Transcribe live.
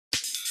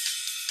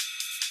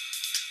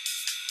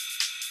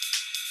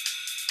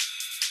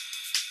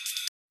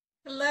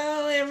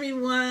Hello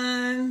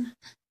everyone.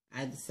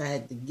 I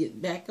decided to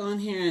get back on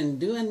here and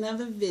do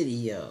another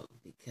video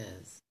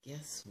because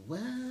guess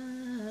what?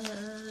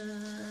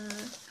 I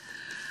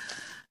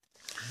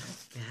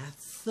got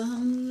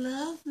some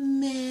love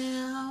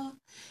mail,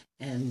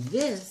 and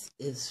this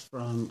is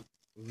from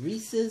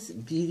Reese'S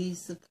Beauty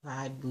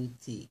Supply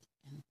Boutique.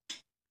 And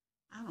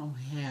I don't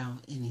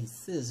have any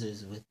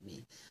scissors with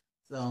me.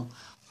 So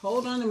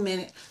hold on a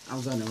minute.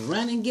 I'm going to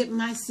run and get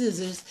my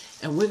scissors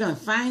and we're going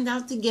to find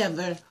out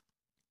together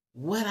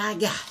what I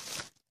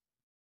got.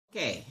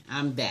 Okay,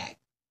 I'm back.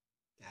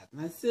 Got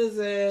my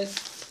scissors.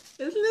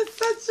 Isn't it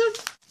such a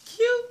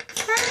cute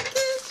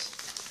package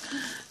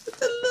with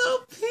the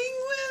little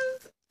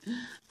penguins?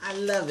 I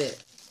love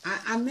it.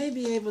 I may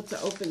be able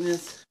to open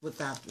this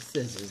without the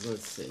scissors.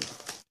 Let's see.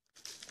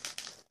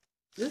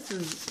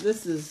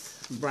 This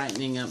is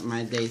brightening up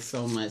my day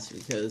so much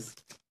because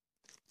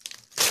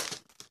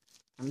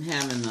I'm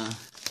having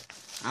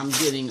I'm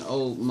getting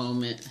old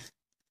moment.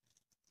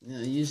 You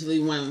know,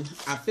 usually when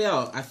I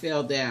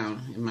fell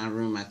down in my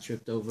room, I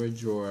tripped over a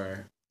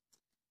drawer.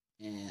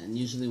 And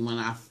usually when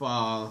I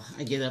fall,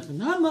 I get up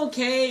and I'm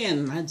okay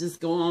and I just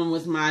go on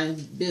with my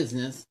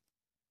business.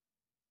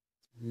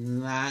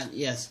 Not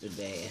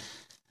yesterday.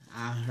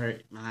 I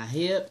hurt my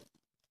hip.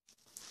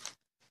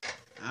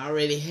 I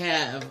already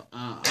have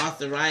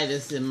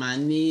arthritis in my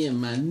knee, and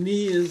my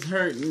knee is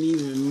hurting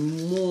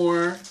even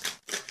more.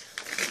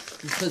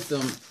 Put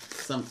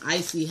some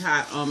icy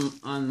hot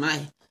on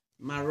my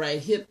right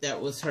hip that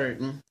was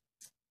hurting.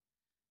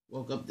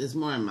 Woke up this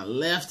morning, my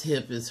left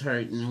hip is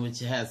hurting,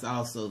 which has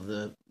also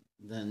the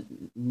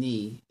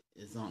knee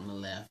is on the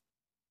left.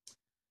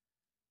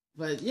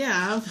 But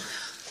yeah, I've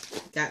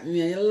got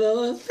me a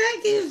little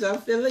package. I'm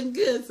feeling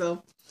good,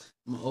 so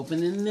I'm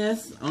opening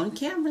this on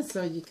camera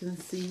so you can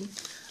see.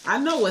 I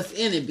know what's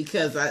in it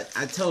because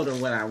I told her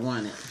what I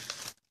wanted.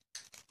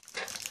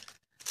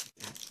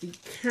 The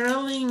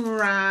curling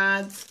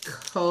rods,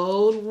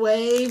 cold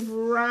wave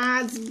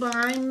rods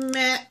by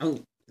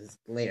this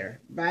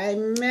glare by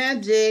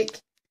Magic,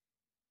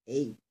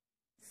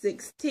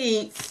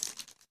 8/16.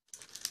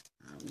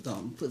 I'm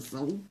gonna put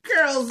some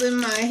curls in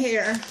my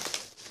hair. I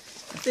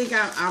think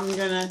I'm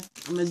gonna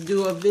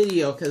do a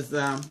video because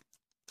I'm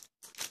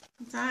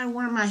tired of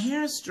wearing my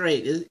hair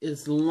straight.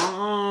 It's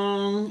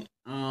long.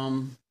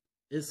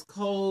 It's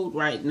cold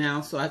right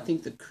now, so I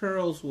think the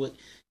curls would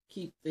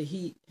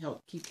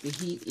help keep the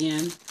heat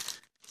in.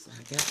 So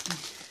I got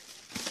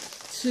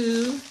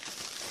 2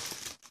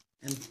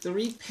 and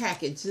 3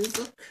 packages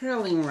of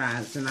curling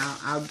rods, and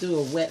I'll do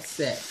a wet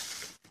set.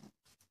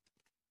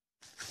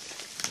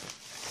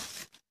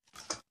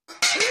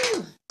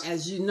 Ooh,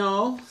 as you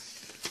know,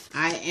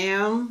 I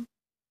am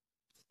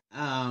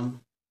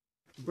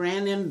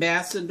brand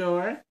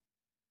ambassador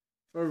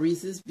for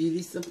Reese'S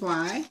Beauty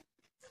Supply,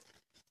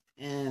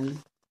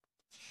 and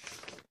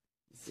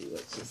let's see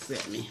what she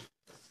sent me.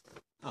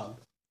 Oh,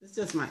 it's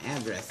just my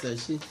address. So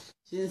she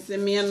didn't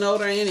send me a note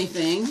or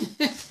anything.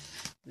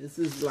 This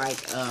is like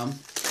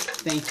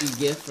thank you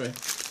gift for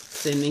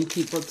sending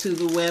people to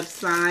the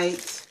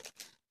website.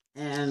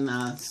 And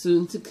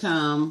soon to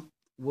come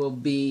will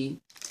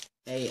be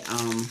a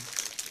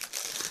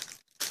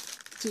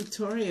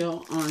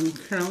tutorial on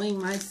curling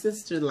my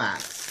sister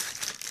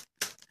locks.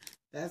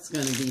 That's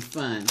going to be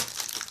fun.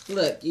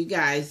 Look, you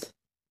guys,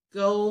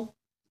 go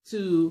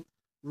to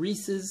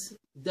Reese'S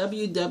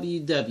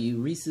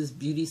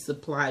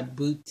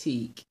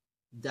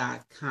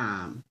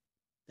www.reesesbeautysupply.boutique.com.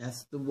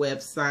 That's the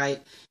website.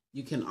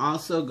 You can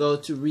also go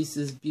to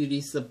Reese'S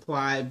Beauty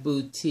Supply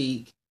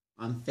Boutique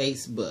on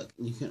Facebook.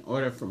 You can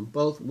order from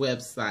both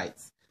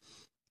websites.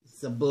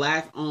 It's a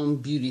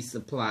Black-owned beauty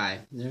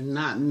supply. There are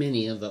not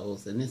many of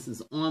those, and this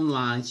is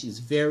online. She's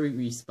very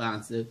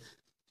responsive.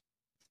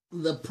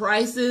 The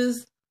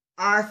prices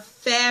are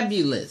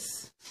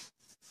fabulous.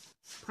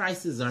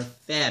 Prices are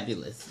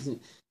fabulous.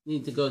 You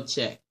need to go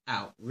check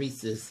out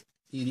Reese'S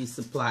Beauty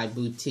Supply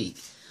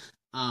Boutique.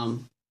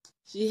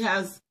 She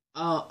has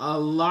a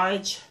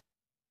large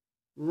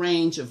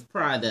range of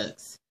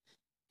products,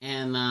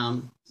 and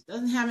she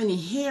doesn't have any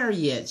hair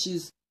yet.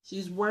 She's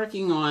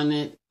working on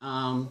it.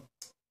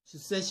 She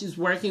says she's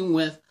working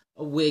with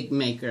a wig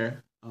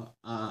maker,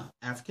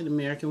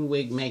 African-American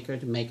wig maker,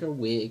 to make her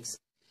wigs,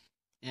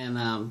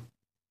 and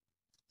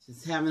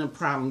she's having a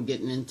problem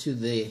getting into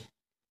the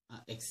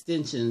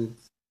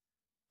extensions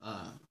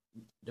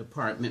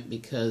department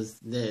because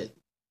that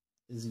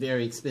is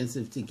very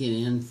expensive to get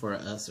in for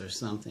us or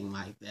something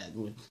like that.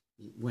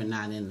 We're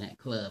not in that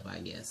club, I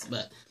guess.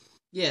 But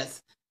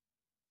yes,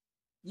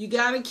 you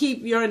got to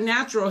keep your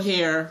natural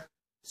hair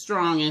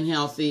strong and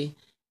healthy,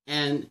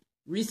 and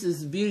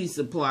Reese'S Beauty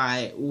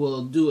Supply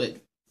will do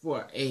it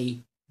for a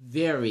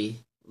very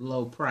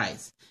low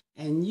price.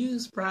 And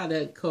use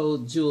product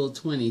code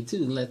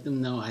JEWELL411. Let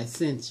them know I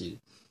sent you.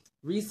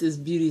 Reese'S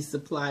Beauty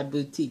Supply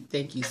Boutique,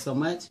 thank you so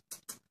much.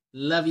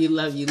 Love you,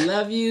 love you,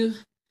 love you.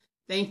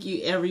 Thank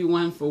you,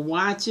 everyone, for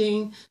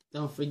watching.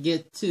 Don't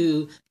forget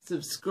to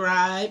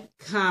subscribe,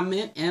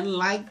 comment, and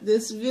like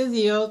this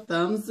video.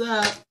 Thumbs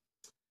up.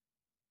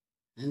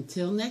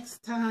 Until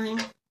next time,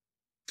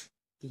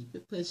 keep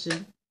it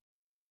pushing.